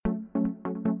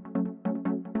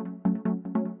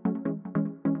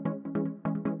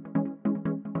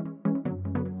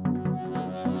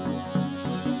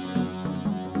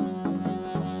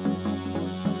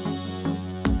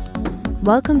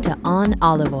Welcome to On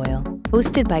Olive Oil,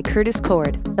 hosted by Curtis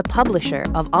Cord, the publisher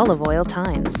of Olive Oil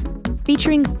Times,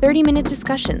 featuring 30-minute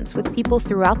discussions with people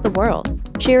throughout the world,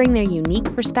 sharing their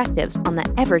unique perspectives on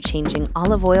the ever-changing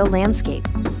olive oil landscape.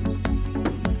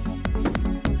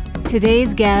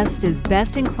 Today's guest is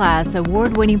best-in-class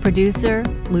award-winning producer,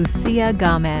 Lucia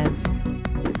Gamez.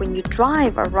 When you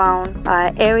drive around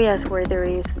areas where there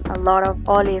is a lot of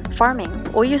olive farming,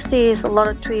 all you see is a lot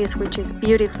of trees, which is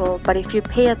beautiful. But if you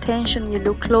pay attention, you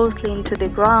look closely into the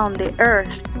ground, the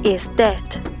earth is dead,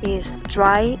 is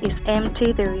dry, is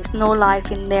empty. There is no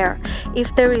life in there.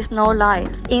 If there is no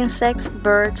life, insects,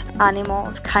 birds,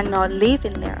 animals cannot live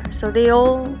in there. So they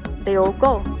all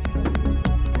go.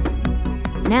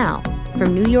 Now,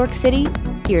 from New York City,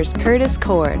 here's Curtis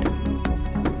Cord.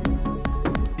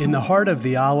 In the heart of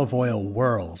the olive oil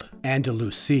world,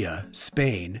 Andalusia,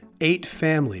 Spain, 8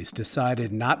 families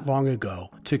decided not long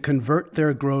ago to convert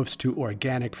their groves to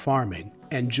organic farming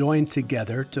and join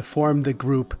together to form the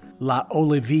group La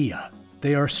Olivilla.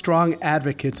 They are strong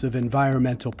advocates of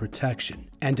environmental protection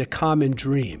and a common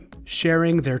dream,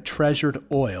 sharing their treasured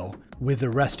oil with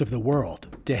the rest of the world.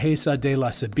 Dehesa de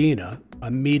La Sabina, a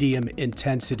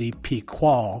medium-intensity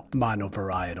Picual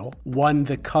monovarietal, won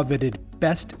the coveted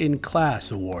Best in Class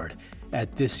award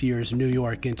at this year's New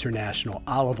York International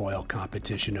Olive Oil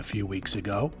Competition a few weeks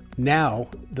ago. Now,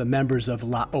 the members of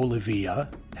La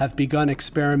Olivilla have begun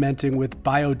experimenting with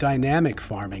biodynamic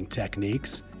farming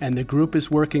techniques, and the group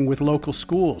is working with local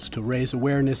schools to raise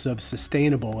awareness of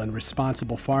sustainable and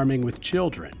responsible farming with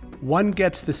children. One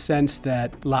gets the sense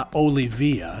that La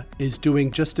Olivilla is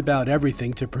doing just about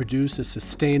everything to produce a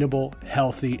sustainable,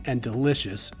 healthy, and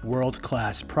delicious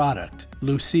world-class product.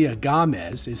 Lucia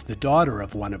Gamez is the daughter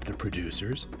of one of the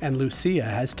producers, and Lucia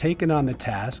has taken on the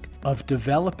task of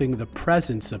developing the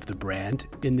presence of the brand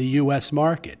in the U.S.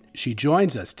 market. She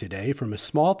joins us today from a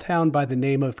small town by the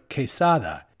name of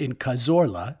Quesada in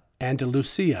Cazorla,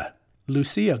 Andalusia.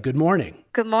 Lucia, good morning.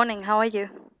 Good morning. How are you?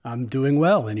 I'm doing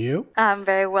well, and you? I'm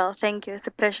very well, thank you. It's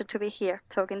a pleasure to be here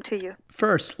talking to you.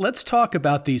 First, let's talk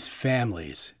about these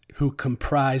families who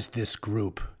comprise this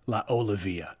group, La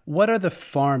Olivilla. What are the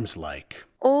farms like?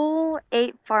 All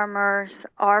 8 farmers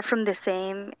are from the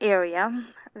same area.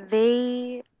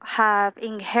 They have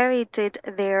inherited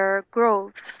their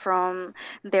groves from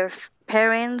their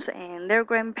parents and their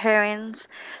grandparents.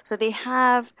 So they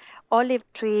have olive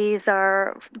trees that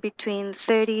are between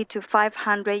 30 to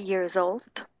 500 years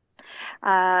old.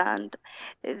 And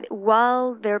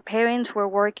while their parents were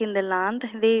working the land,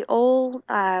 they all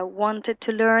wanted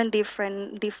to learn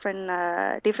different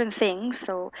things.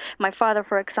 So my father,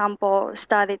 for example,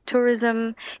 studied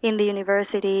tourism in the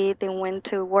university, then went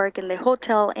to work in the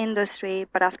hotel industry.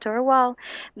 But after a while,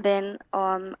 then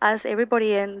as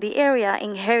everybody in the area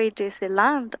inherits the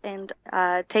land and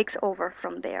takes over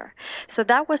from there. So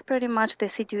that was pretty much the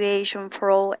situation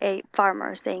for all 8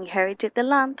 farmers. They inherited the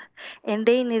land, and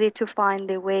they needed to find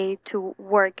the way to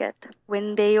work it.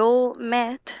 When they all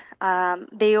met,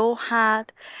 they all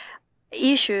had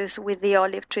issues with the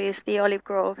olive trees, the olive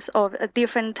groves of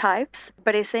different types,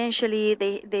 but essentially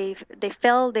they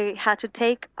felt they had to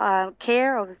take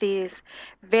care of these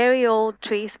very old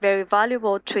trees, very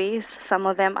valuable trees, some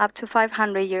of them up to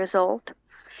 500 years old,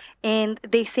 and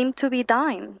they seemed to be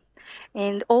dying.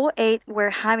 And all 8 were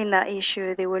having that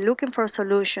issue. They were looking for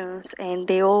solutions, and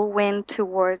they all went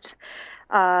towards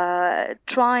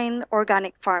trying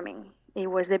organic farming. It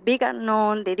was the big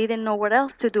unknown. They didn't know what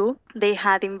else to do. They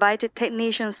had invited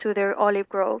technicians to their olive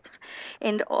groves,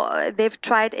 and they've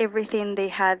tried everything they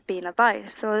had been advised.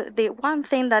 So the one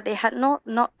thing that they had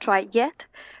not tried yet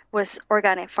was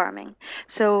organic farming.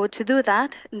 So to do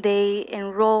that, they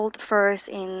enrolled first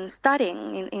in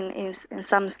studying in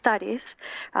some studies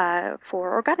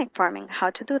for organic farming, how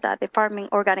to do that,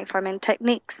 organic farming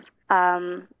techniques.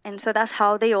 And so that's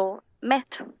how they all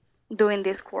met doing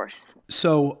this course.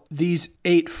 So these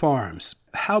 8 farms,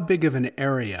 how big of an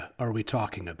area are we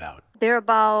talking about? They're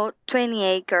about 20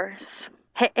 acres,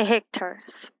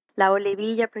 hectares. La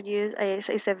Olivilla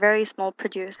is a very small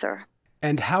producer.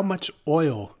 And how much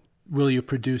oil will you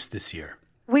produce this year?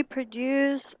 We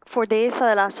produce for Dehesa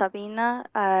de La Sabina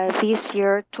this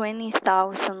year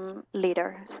 20,000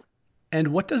 liters. And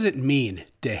what does it mean,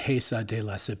 Dehesa de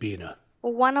La Sabina?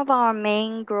 One of our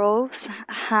main groves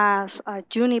has a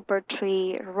juniper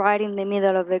tree right in the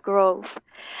middle of the grove.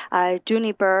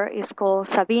 Juniper is called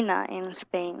Sabina in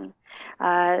Spain.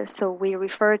 So we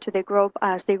refer to the grove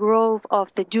as the grove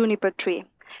of the juniper tree.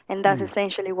 And that's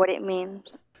essentially what it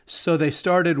means. So they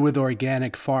started with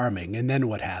organic farming, and then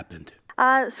what happened?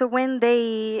 So when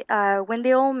they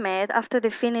all met after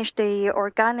they finished the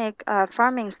organic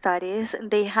farming studies,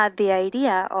 they had the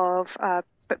idea of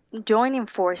joining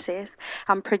forces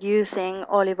and producing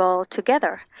olive oil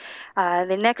together.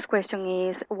 The next question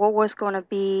is, what was going to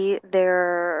be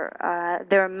their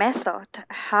method?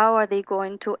 How are they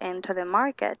going to enter the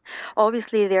market?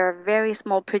 Obviously, they are very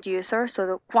small producers, so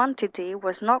the quantity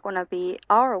was not going to be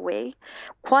our way.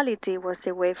 Quality was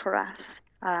the way for us.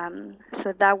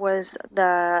 So that was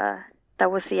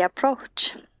the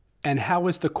approach. And how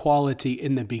was the quality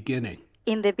in the beginning?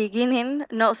 In the beginning,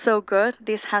 not so good.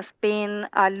 This has been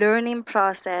a learning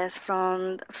process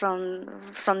from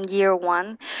year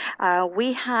one.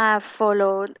 We have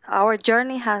followed, our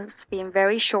journey has been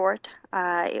very short.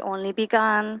 It only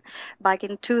began back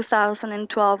in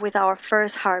 2012 with our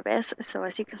first harvest. So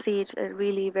as you can see, it's a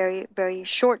really very, very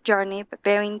short journey, but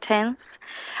very intense.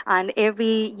 And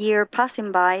every year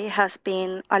passing by has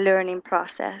been a learning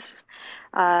process.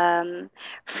 From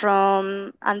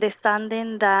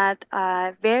understanding that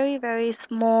very, very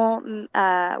small,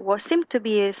 what seemed to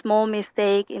be a small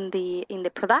mistake in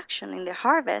the production, in the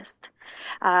harvest,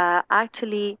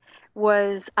 actually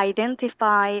was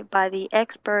identified by the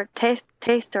expert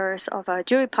tasters of a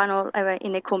jury panel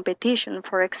in a competition.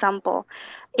 For example,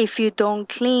 if you don't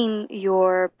clean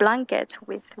your blankets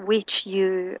with which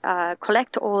you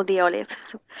collect all the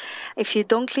olives, if you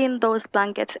don't clean those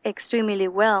blankets extremely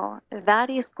well, that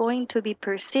is going to be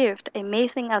perceived,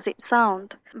 amazing as it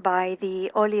sounds, by the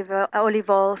olive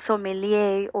oil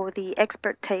sommelier or the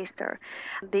expert taster.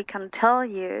 They can tell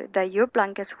you that your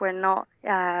blankets were not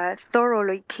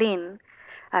thoroughly clean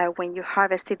when you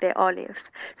harvested the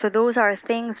olives. So those are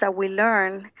things that we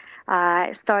learn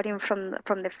starting from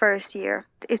the first year.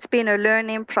 It's been a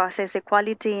learning process. The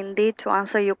quality, indeed, to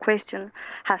answer your question,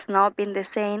 has not been the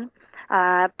same.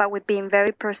 But we've been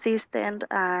very persistent,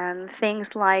 and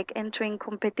things like entering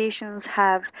competitions,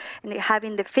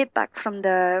 having the feedback from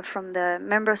the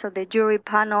members of the jury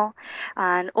panel,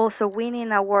 and also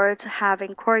winning awards have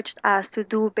encouraged us to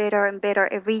do better and better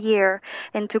every year,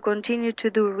 and to continue to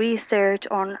do research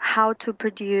on how to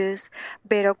produce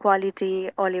better quality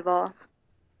olive oil.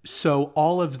 So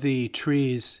all of the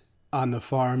trees on the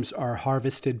farms are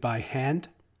harvested by hand?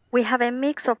 We have a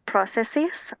mix of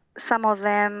processes. Some of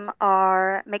them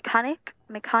are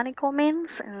mechanical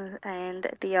means, and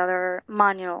the other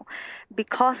manual.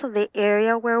 Because of the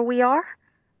area where we are,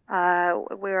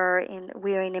 we are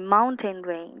in a mountain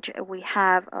range. We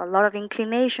have a lot of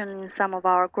inclination in some of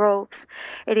our groves.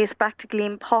 It is practically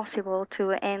impossible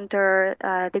to enter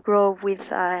the grove with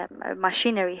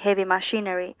machinery, heavy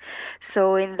machinery.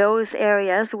 So in those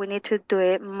areas, we need to do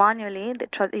it manually,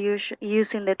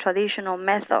 using the traditional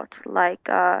methods like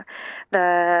the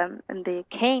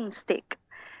cane stick.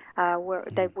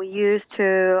 That we use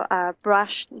to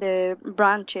brush the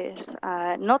branches,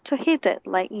 not to hit it.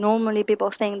 Like normally people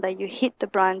think that you hit the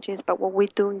branches, but what we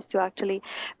do is to actually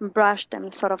brush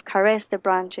them, sort of caress the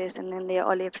branches, and then the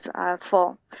olives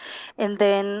fall. And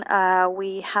then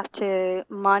we have to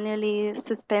manually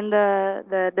suspend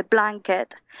the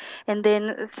blanket. And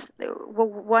then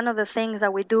one of the things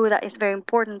that we do that is very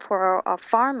important for our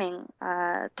farming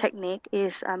technique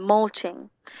is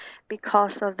mulching.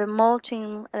 Because of the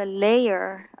mulching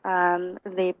layer,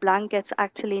 the blankets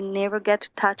actually never get to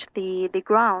touch the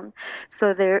ground.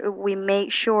 So we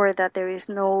make sure that there is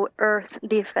no earth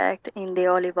defect in the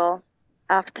olive oil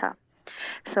after.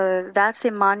 So that's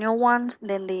the manual ones.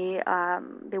 Then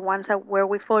the ones where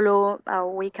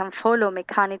we can follow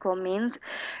mechanical means.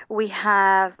 We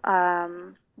have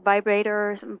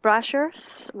vibrators,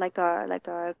 brushers, like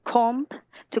a comb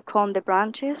to comb the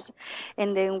branches,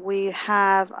 and then we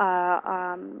have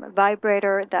a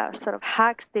vibrator that sort of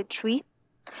hacks the tree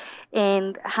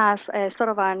and has a sort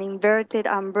of an inverted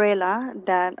umbrella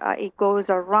that it goes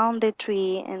around the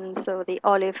tree, and so the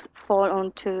olives fall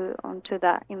onto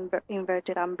that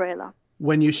inverted umbrella.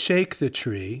 When you shake the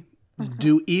tree,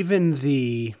 do even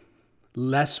the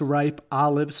less ripe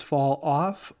olives fall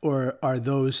off, or are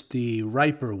those the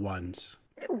riper ones?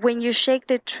 When you shake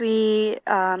the tree,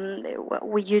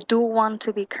 you do want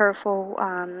to be careful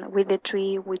with the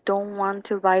tree. We don't want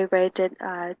to vibrate it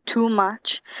too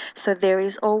much. So there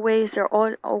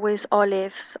are always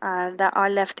olives that are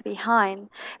left behind,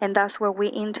 and that's where we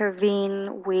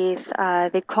intervene with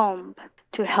the comb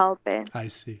to help it. I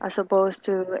see. As opposed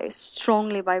to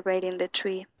strongly vibrating the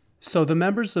tree. So the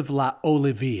members of La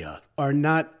Olivilla are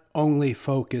not only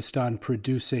focused on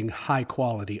producing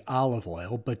high-quality olive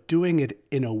oil, but doing it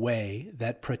in a way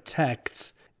that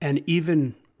protects and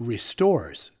even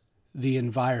restores the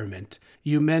environment.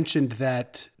 You mentioned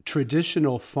that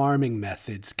traditional farming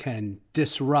methods can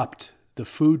disrupt the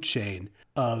food chain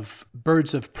of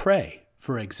birds of prey,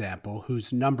 for example,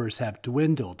 whose numbers have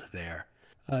dwindled there.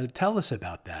 Tell us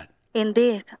about that.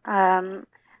 Indeed. I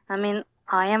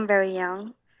am very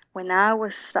young. When I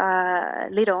was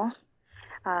little,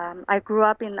 I grew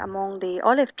up among the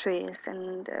olive trees,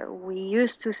 and we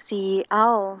used to see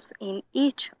owls in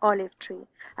each olive tree.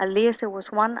 At least there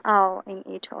was one owl in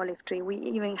each olive tree. We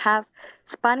even have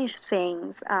Spanish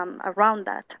sayings around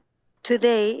that.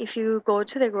 Today, if you go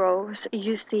to the groves,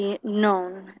 you see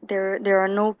none. There are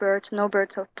no birds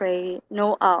of prey,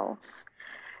 no owls.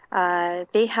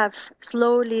 They have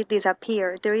slowly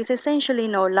disappeared. There is essentially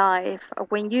no life.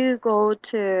 When you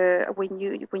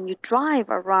drive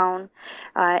around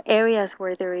areas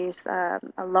where there is a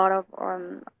lot of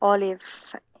olive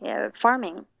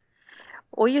farming,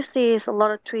 all you see is a lot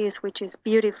of trees, which is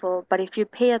beautiful. But if you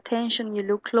pay attention, you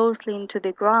look closely into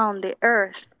the ground, the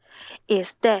earth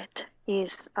is dead,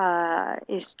 is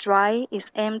dry,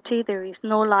 is empty. There is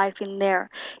no life in there.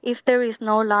 If there is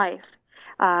no life,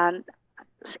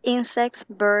 insects,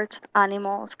 birds,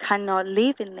 animals cannot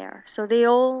live in there. So they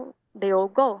all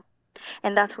go.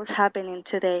 And that's what's happening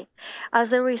today.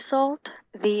 As a result,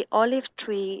 the olive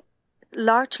tree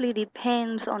largely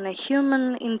depends on a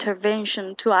human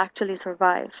intervention to actually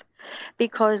survive,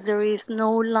 because there is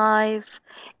no life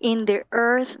in the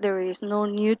earth, there is no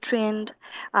nutrient,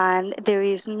 and there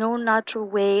is no natural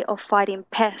way of fighting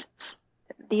pests.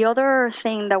 The other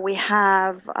thing that we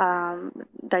have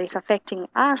that is affecting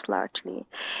us largely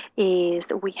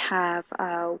is we have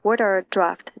water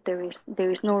drought. There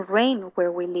is no rain where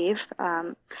we live.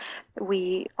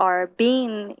 We are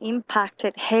being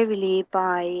impacted heavily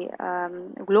by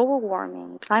global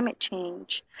warming, climate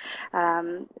change.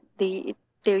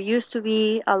 There used to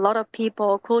be a lot of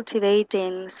people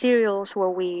cultivating cereals where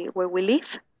we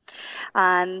live,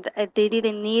 and they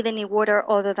didn't need any water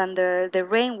other than the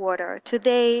rainwater.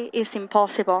 Today is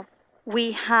impossible.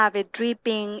 We have a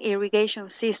dripping irrigation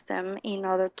system in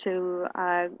order to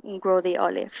grow the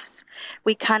olives.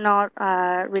 We cannot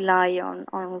rely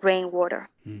on rainwater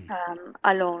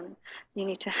alone. You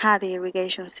need to have the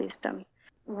irrigation system.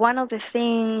 One of the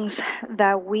things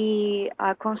that we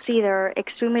consider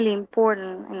extremely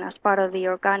important and as part of the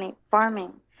organic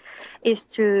farming is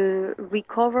to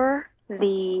recover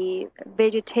the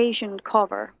vegetation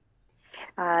cover,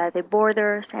 the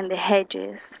borders and the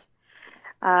hedges.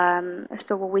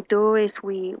 So what we do is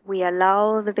we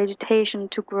allow the vegetation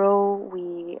to grow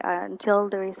until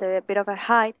there is a bit of a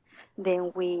height.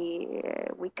 Then we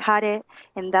cut it,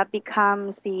 and that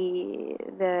becomes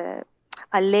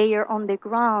a layer on the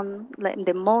ground, like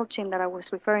the mulching that I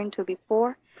was referring to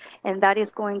before, and that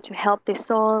is going to help the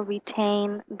soil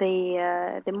retain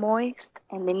the moist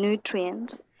and the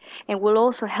nutrients, and will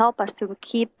also help us to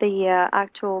keep the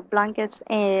actual blankets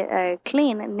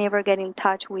clean and never get in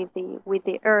touch with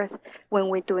the earth when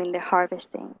we're doing the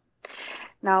harvesting.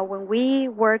 Now, when we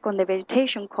work on the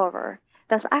vegetation cover,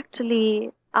 that's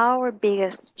actually our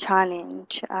biggest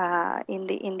challenge in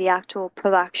the actual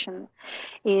production,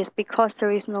 is because there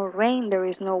is no rain, there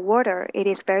is no water. It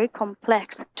is very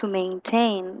complex to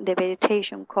maintain the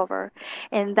vegetation cover,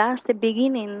 and that's the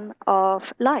beginning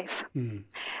of life.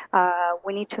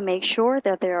 We need to make sure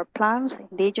that there are plants,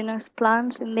 indigenous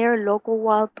plants in there, local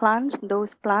wild plants.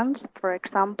 Those plants, for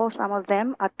example, some of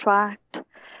them attract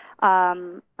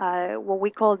what we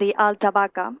call the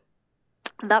alta-vaca.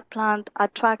 That plant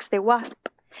attracts the wasp,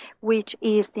 which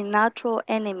is the natural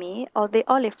enemy of the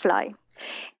olive fly.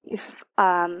 If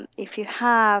you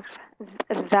have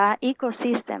that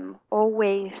ecosystem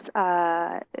always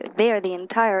there, the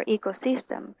entire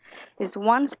ecosystem, is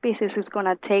one species is going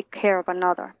to take care of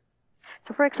another.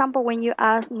 So, for example, when you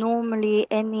ask normally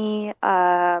any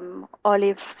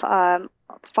olive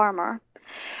farmer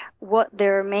what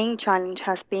their main challenge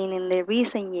has been in the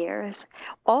recent years,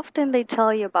 often they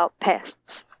tell you about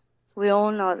pests. We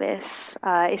all know this.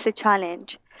 It's a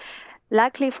challenge.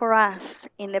 Luckily for us,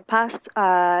 in the past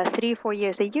 3-4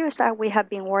 years, the years that we have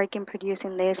been working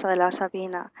producing Dehesa de La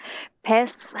Sabina,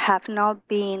 pests have not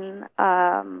been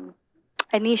an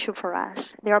issue for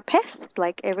us. There are pests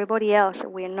like everybody else.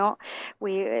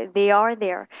 They are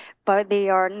there, but they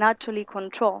are naturally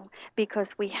controlled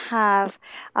because we have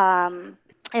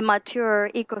a mature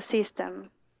ecosystem,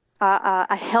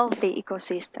 a healthy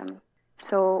ecosystem.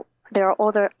 So there are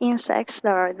other insects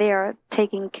that are there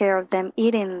taking care of them,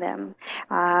 eating them.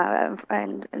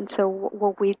 And so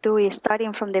what we do is,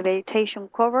 starting from the vegetation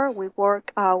cover, we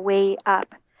work our way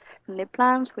up. From the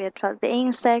plants, we attract the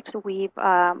insects. We've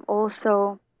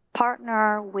also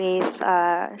partner with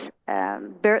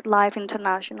BirdLife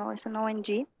International. It's an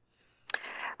ONG.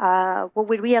 What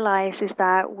we realize is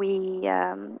that we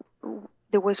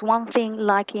there was one thing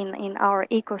lacking in our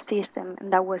ecosystem,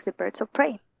 and that was the birds of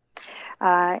prey.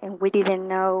 And we didn't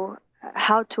know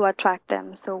how to attract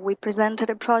them. So we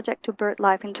presented a project to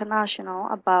BirdLife International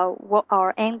about what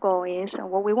our end goal is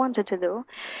and what we wanted to do.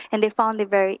 And they found it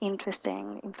very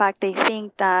interesting. In fact, they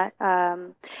think that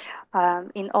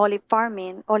in olive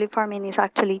farming is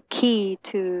actually key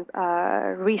to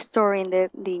restoring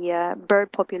the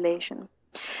bird population.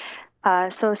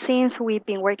 So since we've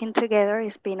been working together,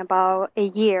 it's been about a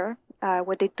year.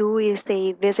 What they do is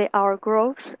they visit our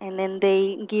groves, and then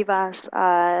they give us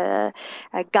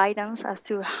guidance as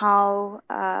to how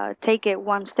take it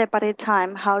one step at a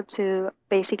time, how to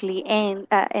basically end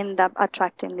up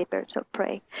attracting the birds of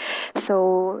prey.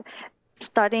 So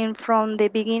starting from the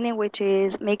beginning, which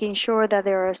is making sure that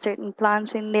there are certain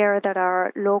plants in there that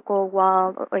are local,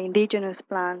 wild, or indigenous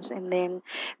plants, and then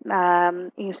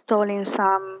installing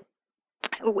some.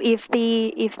 If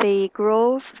the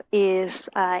grove is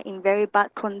in very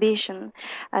bad condition,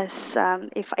 as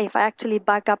if I actually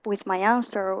back up with my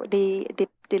answer, the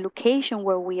location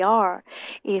where we are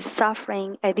is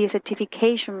suffering a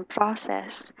desertification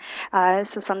process.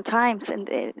 So sometimes,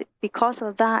 and because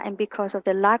of that, and because of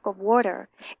the lack of water,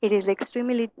 it is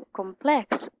extremely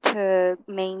complex to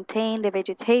maintain the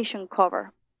vegetation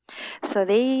cover. So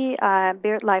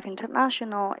BirdLife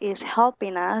International is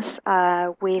helping us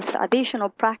with additional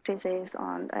practices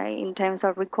on in terms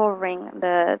of recovering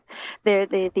the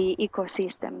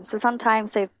ecosystem. So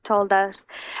sometimes they've told us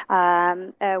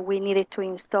we needed to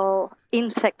install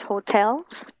insect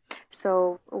hotels.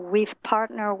 So we've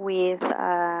partnered with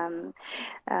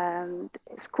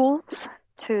schools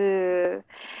to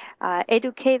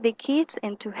educate the kids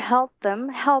and to help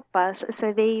us.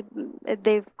 So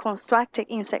they've constructed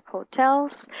insect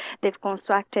hotels, they've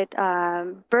constructed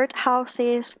bird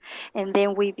houses, and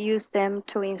then we've used them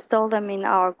to install them in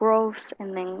our groves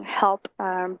and then help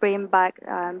bring back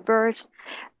birds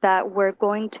that were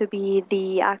going to be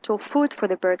the actual food for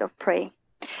the bird of prey.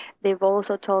 They've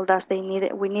also told us we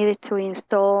needed to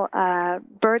install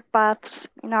bird baths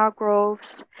in our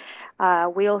groves.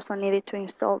 We also needed to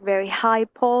install very high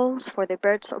poles for the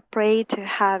birds of prey to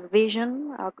have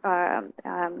vision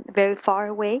very far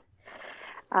away.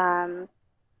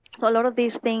 So a lot of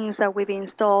these things that we've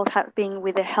installed have been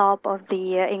with the help of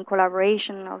in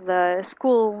collaboration of the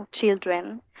school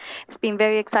children. It's been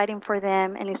very exciting for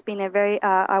them, and it's been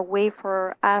a way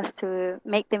for us to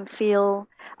make them feel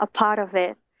a part of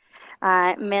it.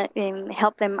 And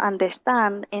help them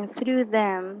understand, and through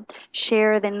them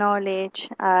share the knowledge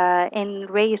and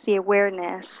raise the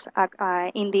awareness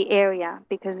in the area,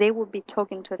 because they will be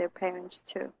talking to their parents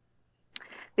too.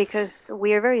 Because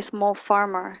we are a very small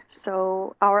farmer,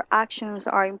 so our actions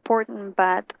are important,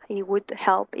 but it would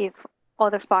help if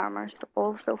other farmers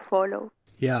also follow.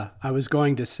 Yeah, I was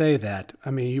going to say that. I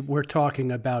mean, we're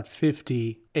talking about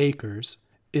 50 acres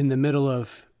in the middle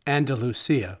of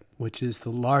Andalusia, which is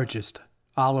the largest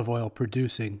olive oil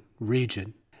producing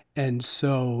region. And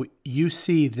so you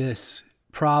see this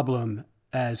problem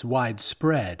as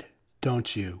widespread,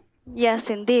 don't you? Yes,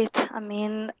 indeed. I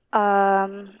mean,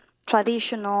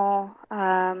 traditional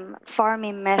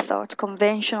farming methods,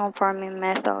 conventional farming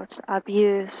methods,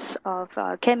 abuse of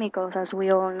chemicals, as we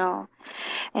all know.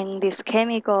 And these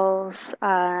chemicals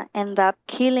end up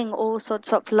killing all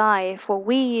sorts of life. What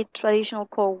we traditionally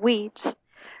call weeds.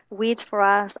 Weeds for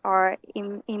us are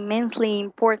immensely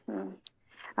important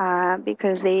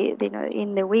because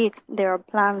in the weeds there are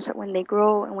plants that when they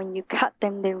grow and when you cut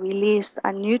them, they release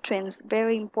nutrients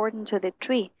very important to the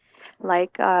tree,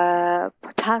 like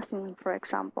potassium, for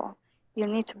example. You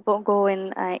need to go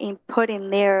and put in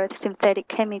there the synthetic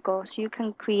chemicals. You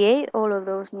can create all of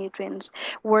those nutrients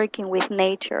working with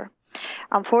nature.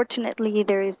 Unfortunately,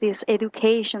 there is this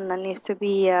education that needs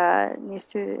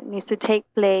to take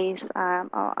place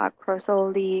across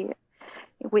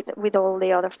with all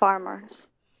the other farmers.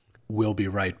 We'll be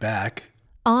right back.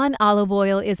 On Olive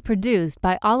Oil is produced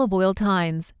by Olive Oil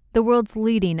Times, the world's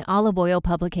leading olive oil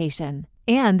publication,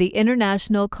 and the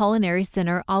International Culinary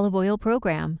Center Olive Oil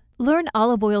Program. Learn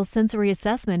olive oil sensory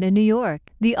assessment in New York.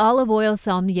 The Olive Oil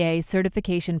Sommelier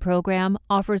Certification Program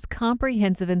offers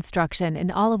comprehensive instruction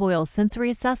in olive oil sensory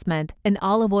assessment and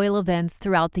olive oil events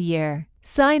throughout the year.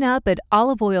 Sign up at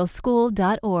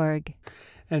oliveoilschool.org.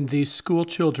 And these school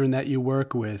children that you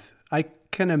work with, I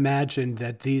can imagine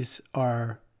that these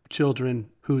are children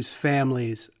whose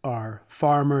families are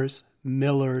farmers,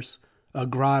 millers,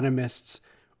 agronomists,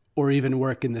 or even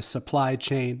work in the supply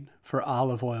chain for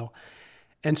olive oil.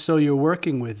 And so you're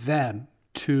working with them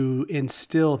to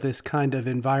instill this kind of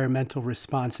environmental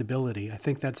responsibility. I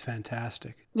think that's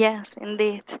fantastic. Yes,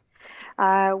 indeed.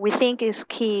 we think is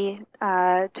key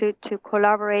to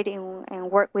collaborate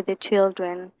and work with the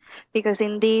children, because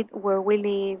indeed where we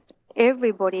live,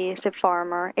 everybody is a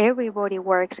farmer. Everybody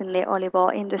works in the olive oil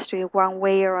industry one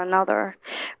way or another,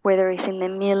 whether it's in the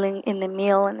milling, in the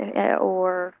mill,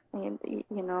 or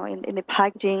in the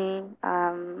packaging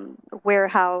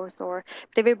warehouse, or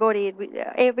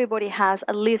everybody has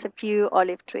at least a few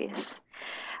olive trees.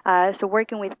 So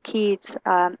working with kids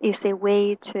is a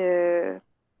way to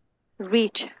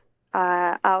reach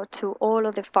out to all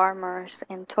of the farmers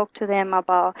and talk to them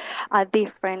about a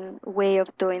different way of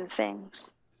doing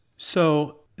things.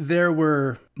 So there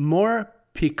were more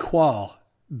Picual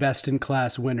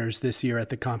best-in-class winners this year at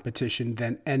the competition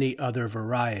than any other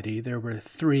variety. There were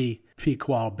 3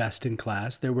 Picual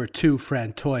best-in-class. There were 2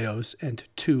 Frantoios and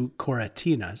 2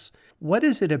 Coratinas. What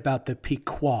is it about the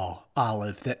Picual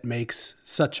olive that makes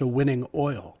such a winning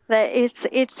oil?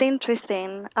 It's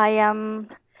interesting. I am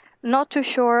not too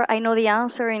sure. I know the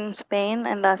answer in Spain,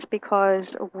 and that's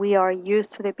because we are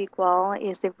used to the Picual.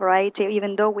 Is the variety,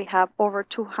 even though we have over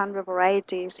 200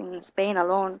 varieties in Spain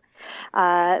alone,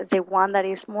 the one that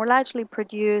is more largely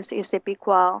produced is the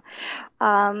Picual.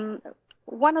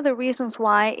 One of the reasons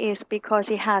why is because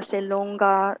it has a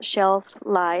longer shelf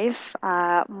life,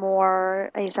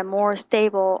 is a more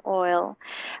stable oil,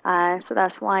 so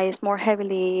that's why it's more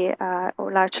heavily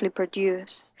or largely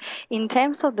produced. In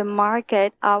terms of the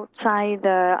market outside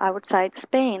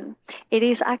Spain, it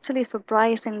is actually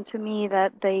surprising to me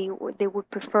that they would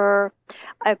prefer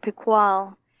a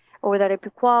Picual, or that a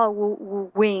Picual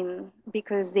will win,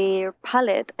 because their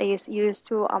palate is used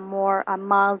to a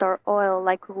milder oil,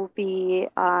 like would be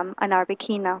an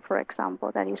Arbequina, for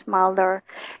example, that is milder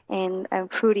and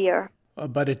fruitier.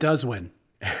 But it does win.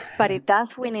 But it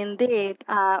does win indeed.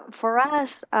 For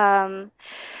us,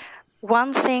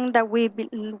 one thing that we've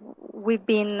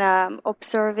been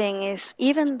observing is,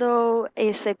 even though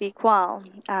it's a Picual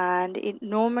and it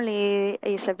normally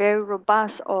is a very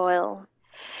robust oil,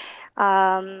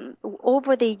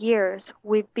 over the years,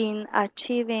 we've been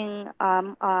achieving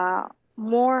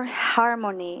more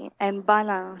harmony and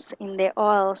balance in the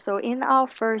oil. So in our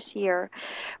first year,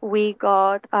 we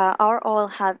got our oil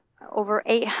had over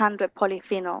 800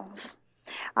 polyphenols,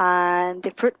 and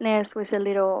the fruitness was a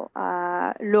little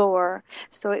lower,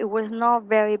 so it was not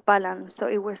very balanced. So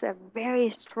it was a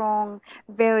very strong,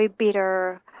 very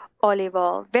bitter olive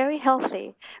oil, very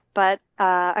healthy. But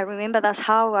I remember that's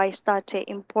how I started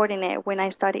importing it, when I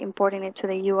started importing it to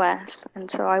the U.S.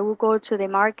 And so I would go to the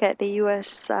market, the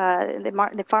U.S.,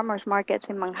 the farmers markets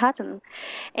in Manhattan,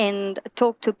 and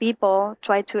talk to people,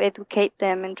 try to educate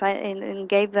them, and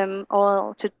gave them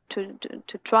oil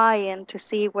to try and to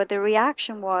see what the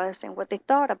reaction was and what they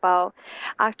thought about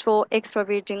actual extra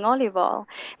virgin olive oil.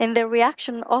 And the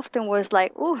reaction often was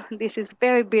like, "Oh, this is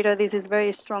very bitter. This is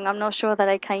very strong. I'm not sure that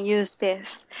I can use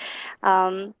this."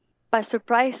 But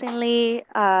surprisingly,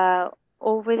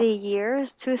 over the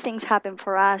years, 2 things happened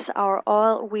for us. Our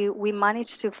oil, we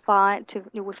managed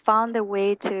we found a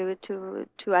way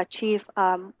to achieve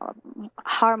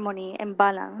harmony and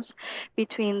balance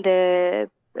between the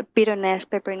bitterness,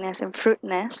 pepperiness, and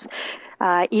fruitness.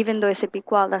 Even though it's a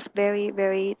Picual, that's very,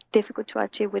 very difficult to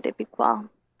achieve with a Picual,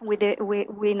 with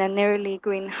an early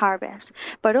green harvest.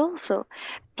 But also,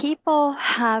 people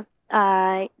have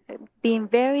been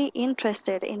very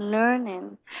interested in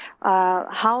learning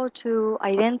how to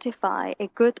identify a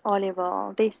good olive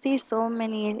oil. They see so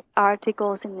many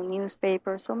articles in the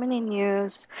newspaper, so many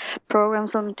news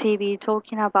programs on TV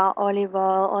talking about olive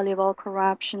oil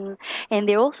corruption, and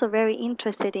they're also very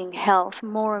interested in health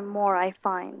more and more, I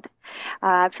find.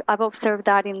 I've observed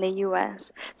that in the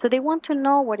U.S. So they want to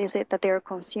know what is it that they're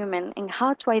consuming and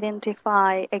how to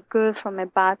identify a good from a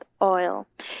bad oil.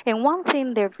 And one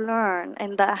thing they've learned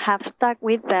and that have stuck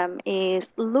with them is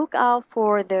look out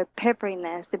for the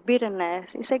pepperiness, the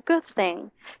bitterness. It's a good thing.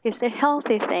 It's a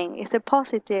healthy thing. It's a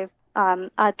positive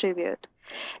attribute.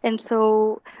 And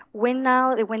so when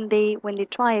they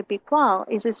try a Picual,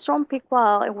 it's a strong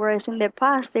Picual, whereas in the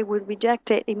past they would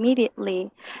reject it immediately.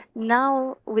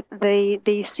 Now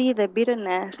they see the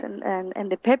bitterness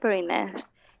and the pepperiness,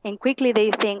 and quickly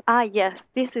they think, yes,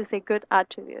 this is a good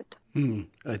attribute.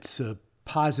 It's a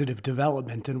positive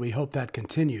development, and we hope that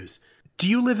continues. Do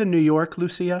you live in New York,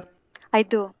 Lucia? I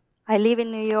do. I live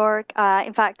in New York.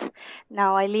 In fact,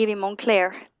 now I live in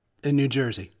Montclair. In New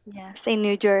Jersey? Yes, in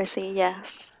New Jersey,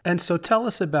 yes. And so tell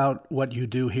us about what you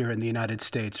do here in the United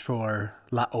States for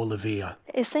La Olivilla.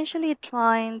 Essentially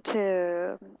trying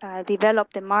to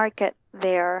develop the market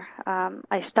there.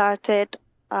 I started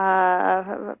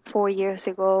 4 years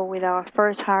ago with our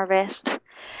first harvest.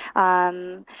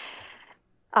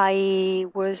 I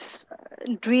was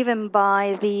driven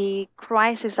by the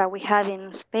crisis that we had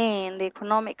in Spain, the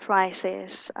economic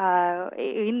crisis.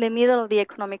 In the middle of the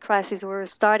economic crisis, we were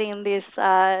starting this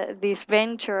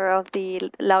venture of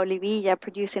the La Olivilla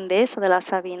producing Dehesa de La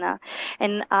Sabina,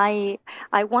 and I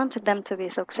wanted them to be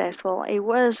successful.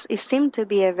 It seemed to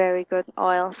be a very good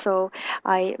oil, so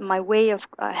my way of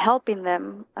helping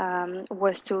them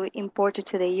was to import it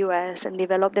to the U.S. and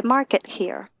develop the market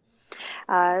here.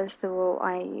 So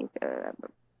I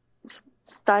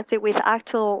started with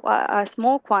a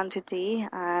small quantity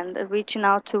and reaching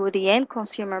out to the end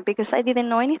consumer because I didn't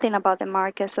know anything about the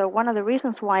market. So one of the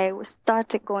reasons why I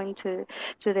started going to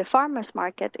the farmers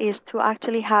market is to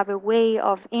actually have a way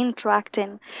of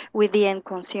interacting with the end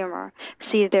consumer,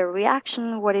 see their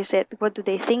reaction, what do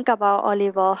they think about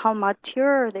olive oil, how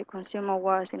mature the consumer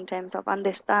was in terms of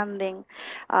understanding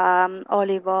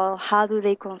olive oil, how do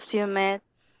they consume it.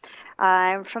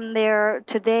 And from there,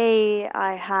 today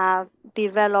I have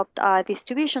developed a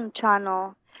distribution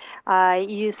channel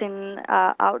using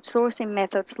outsourcing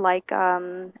methods like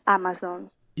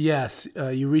Amazon. Yes,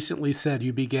 you recently said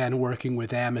you began working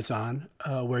with Amazon,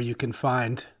 where you can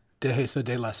find Dehesa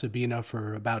de La Sabina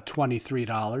for about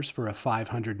 $23 for a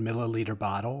 500 milliliter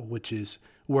bottle, which is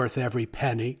worth every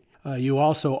penny. You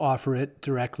also offer it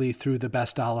directly through the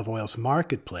Best Olive Oils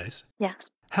marketplace. Yes.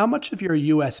 How much of your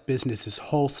U.S. business is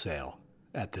wholesale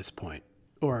at this point?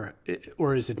 Or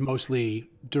is it mostly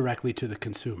directly to the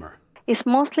consumer? It's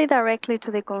mostly directly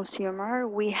to the consumer.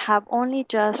 We have only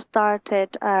just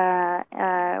started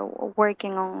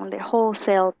working on the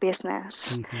wholesale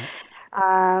business.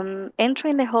 Mm-hmm.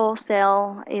 Entering the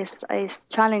wholesale is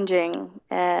challenging.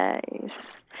 There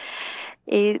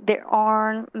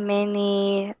aren't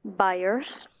many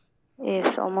buyers.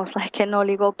 It's almost like an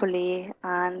oligopoly,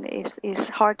 and it's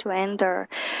hard to enter.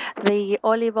 The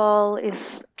olive oil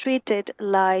is treated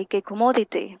like a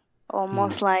commodity,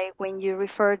 almost like when you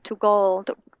refer to gold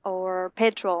or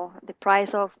petrol. The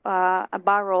price of a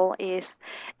barrel is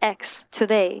X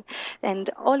today, and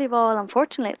olive oil,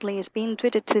 unfortunately, is being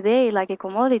treated today like a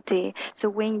commodity. So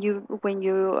when you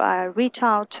reach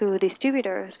out to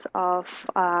distributors of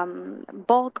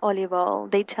bulk olive oil,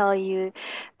 they tell you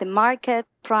the market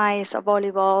price of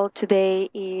olive oil today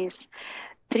is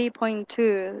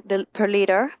 3.2 per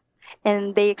liter,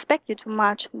 and they expect you to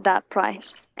match that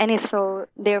price, and it's so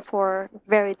therefore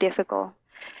very difficult.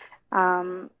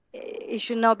 It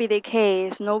should not be the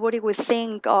case. Nobody would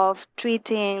think of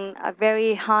treating a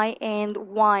very high-end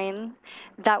wine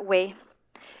that way.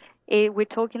 We're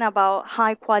talking about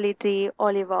high-quality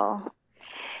olive oil.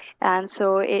 And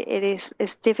so it's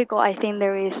difficult. I think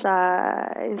there is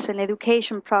it's an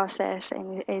education process,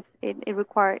 and it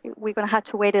requires, we're going to have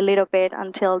to wait a little bit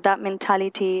until that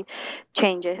mentality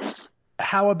changes.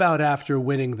 How about after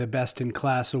winning the Best in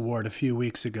Class award a few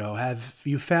weeks ago? Have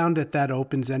you found that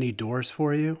opens any doors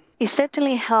for you? It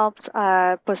certainly helps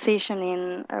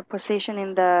positioning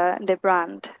the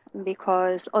brand,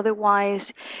 because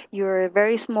otherwise you're a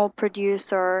very small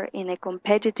producer in a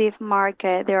competitive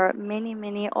market. There are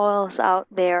many oils out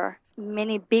there,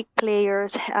 many big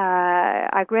players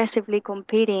aggressively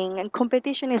competing, and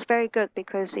competition is very good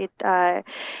because it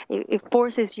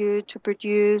forces you to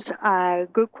produce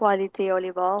good quality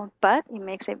olive oil, but it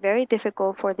makes it very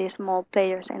difficult for these small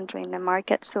players entering the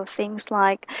market. So things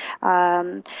like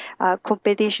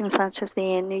competitions such as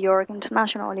the New York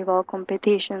International Olive Oil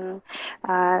Competition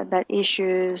that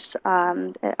issues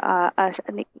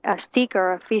a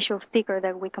sticker, official sticker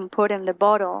that we can put in the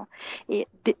bottle, it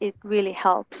really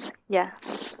helps.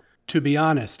 Yes. To be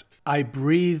honest, I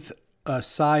breathe a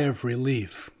sigh of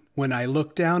relief when I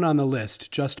look down on the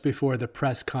list just before the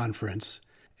press conference,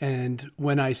 and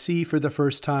when I see for the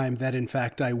first time that in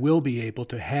fact I will be able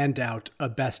to hand out a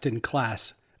Best in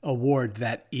Class award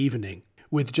that evening.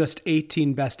 With just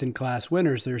 18 Best in Class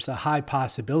winners, there's a high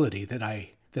possibility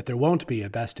that there won't be a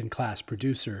Best in Class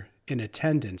producer in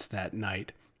attendance that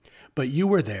night. But you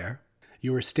were there,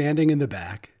 you were standing in the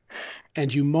back,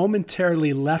 and you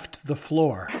momentarily left the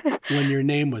floor when your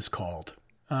name was called.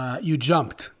 You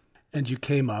jumped and you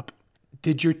came up.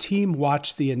 Did your team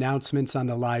watch the announcements on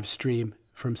the live stream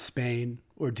from Spain,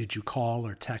 or did you call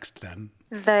or text them?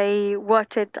 They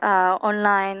watched it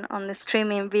online on the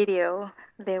streaming video.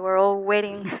 They were all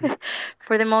waiting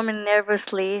for the moment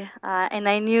nervously, and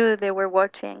I knew they were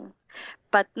watching.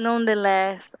 But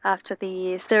nonetheless, after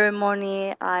the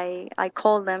ceremony, I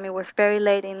called them. It was very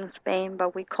late in Spain,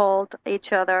 but we called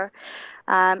each other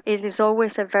It is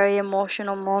always a very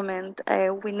emotional moment.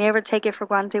 We never take it for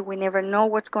granted. We never know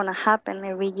what's going to happen.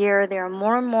 Every year there are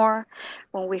more and more.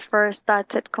 When we first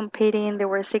started competing, there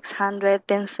were 600,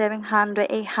 then 700,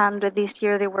 800. This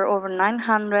year there were over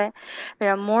 900.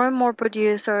 There are more and more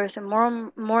producers, and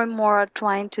more are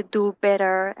trying to do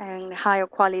better and higher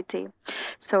quality.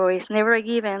 So it's never a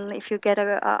given if you get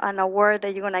an award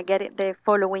that you're going to get it the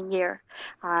following year.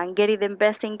 And getting the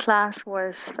best in class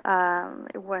was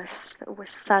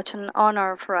such an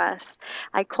honor for us.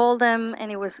 I called them, and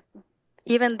it was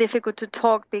even difficult to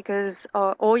talk because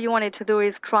all you wanted to do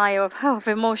is cry of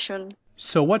emotion.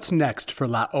 So what's next for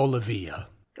La Olivilla?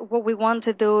 What we want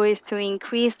to do is to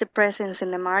increase the presence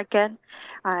in the market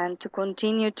and to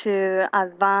continue to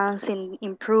advance in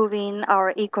improving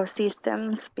our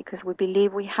ecosystems, because we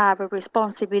believe we have a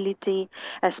responsibility,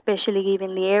 especially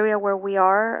given the area where we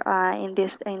are in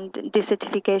this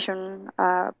desertification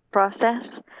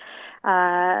process.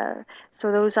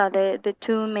 So those are the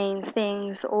two main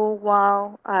things, all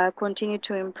while continue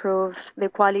to improve the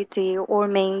quality or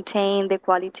maintain the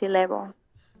quality level.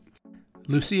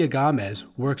 Lucia Gamez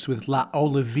works with La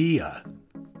Olivilla,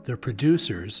 the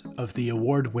producers of the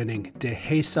award-winning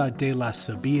Dehesa de La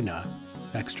Sabina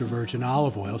extra virgin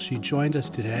olive oil. She joined us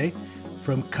today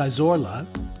from Cazorla,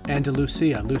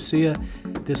 Andalusia. Lucia,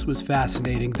 this was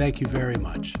fascinating. Thank you very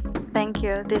much. Thank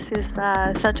you. This is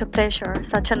such a pleasure,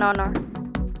 such an honor.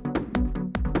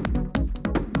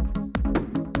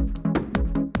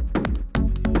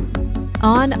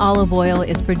 On Olive Oil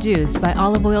is produced by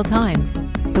Olive Oil Times,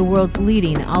 the world's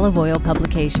leading olive oil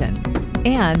publication,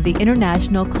 and the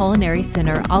International Culinary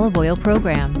Center Olive Oil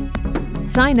Program.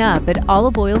 Sign up at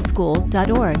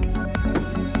oliveoilschool.org.